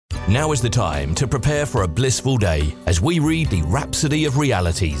Now is the time to prepare for a blissful day as we read the Rhapsody of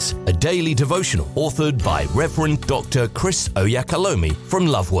Realities, a daily devotional authored by Reverend Dr. Chris Oyakalomi from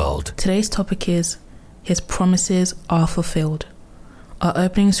Love World. Today's topic is His promises are fulfilled. Our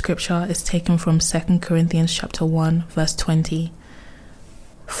opening scripture is taken from 2 Corinthians chapter 1, verse 20.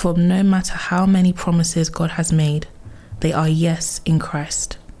 For no matter how many promises God has made, they are yes in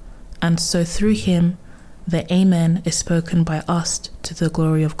Christ. And so through him, the Amen is spoken by us to the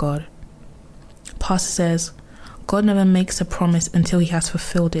glory of God. Pastor says, God never makes a promise until he has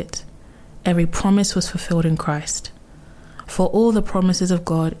fulfilled it. Every promise was fulfilled in Christ. For all the promises of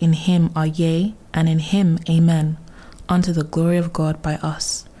God in him are yea, and in him amen, unto the glory of God by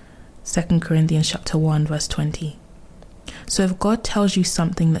us. 2 Corinthians chapter 1, verse 20. So if God tells you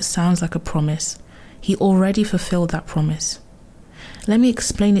something that sounds like a promise, he already fulfilled that promise. Let me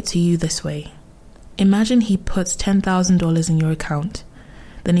explain it to you this way. Imagine he puts $10,000 in your account.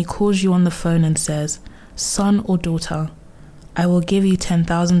 Then he calls you on the phone and says, son or daughter, I will give you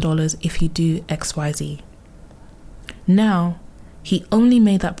 $10,000 if you do XYZ. Now, he only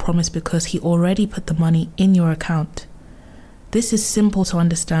made that promise because he already put the money in your account. This is simple to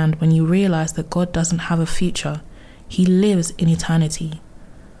understand when you realize that God doesn't have a future. He lives in eternity.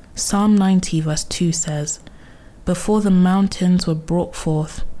 Psalm 90 verse 2 says, Before the mountains were brought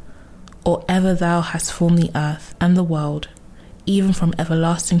forth, or ever thou hast formed the earth and the world, even from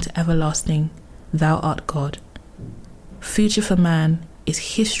everlasting to everlasting, thou art God. Future for man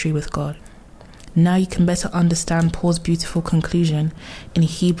is history with God. Now you can better understand Paul's beautiful conclusion in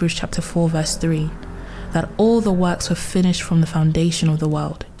Hebrews chapter 4 verse 3, that all the works were finished from the foundation of the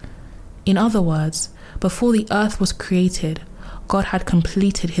world. In other words, before the earth was created, God had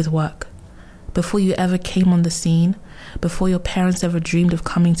completed his work. Before you ever came on the scene, before your parents ever dreamed of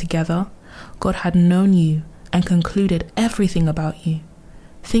coming together, God had known you and concluded everything about you.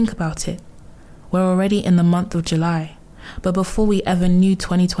 Think about it. We're already in the month of July, but before we ever knew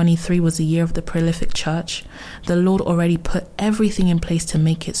 2023 was the year of the prolific church, the Lord already put everything in place to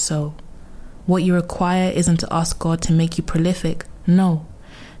make it so. What you require isn't to ask God to make you prolific. No,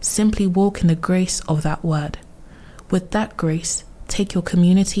 simply walk in the grace of that word. With that grace, take your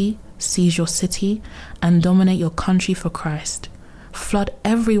community, seize your city, and dominate your country for Christ. Flood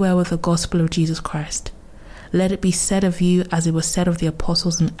everywhere with the gospel of Jesus Christ. Let it be said of you as it was said of the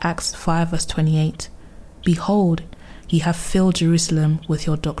apostles in Acts 5 verse 28. Behold, ye have filled Jerusalem with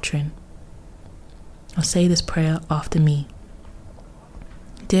your doctrine. Now say this prayer after me.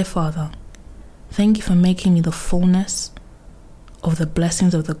 Dear Father, thank you for making me the fullness of the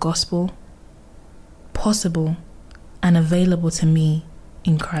blessings of the gospel possible and available to me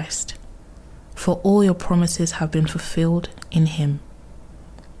in Christ. For all your promises have been fulfilled in him.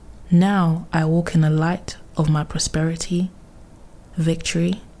 Now I walk in the light of my prosperity,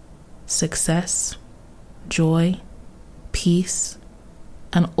 victory, success, joy, peace,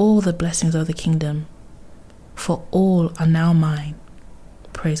 and all the blessings of the kingdom. For all are now mine.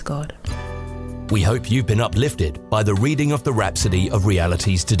 Praise God. We hope you've been uplifted by the reading of the Rhapsody of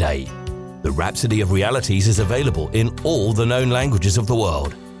Realities today. The Rhapsody of Realities is available in all the known languages of the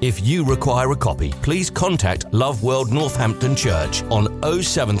world. If you require a copy, please contact Love World Northampton Church on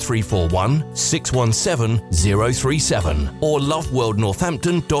 07341 617 037 or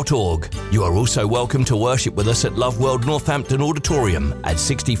loveworldnorthampton.org. You are also welcome to worship with us at Love World Northampton Auditorium at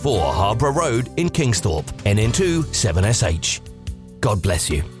 64 Harbour Road in Kingsthorpe, NN2 7SH. God bless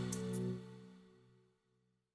you.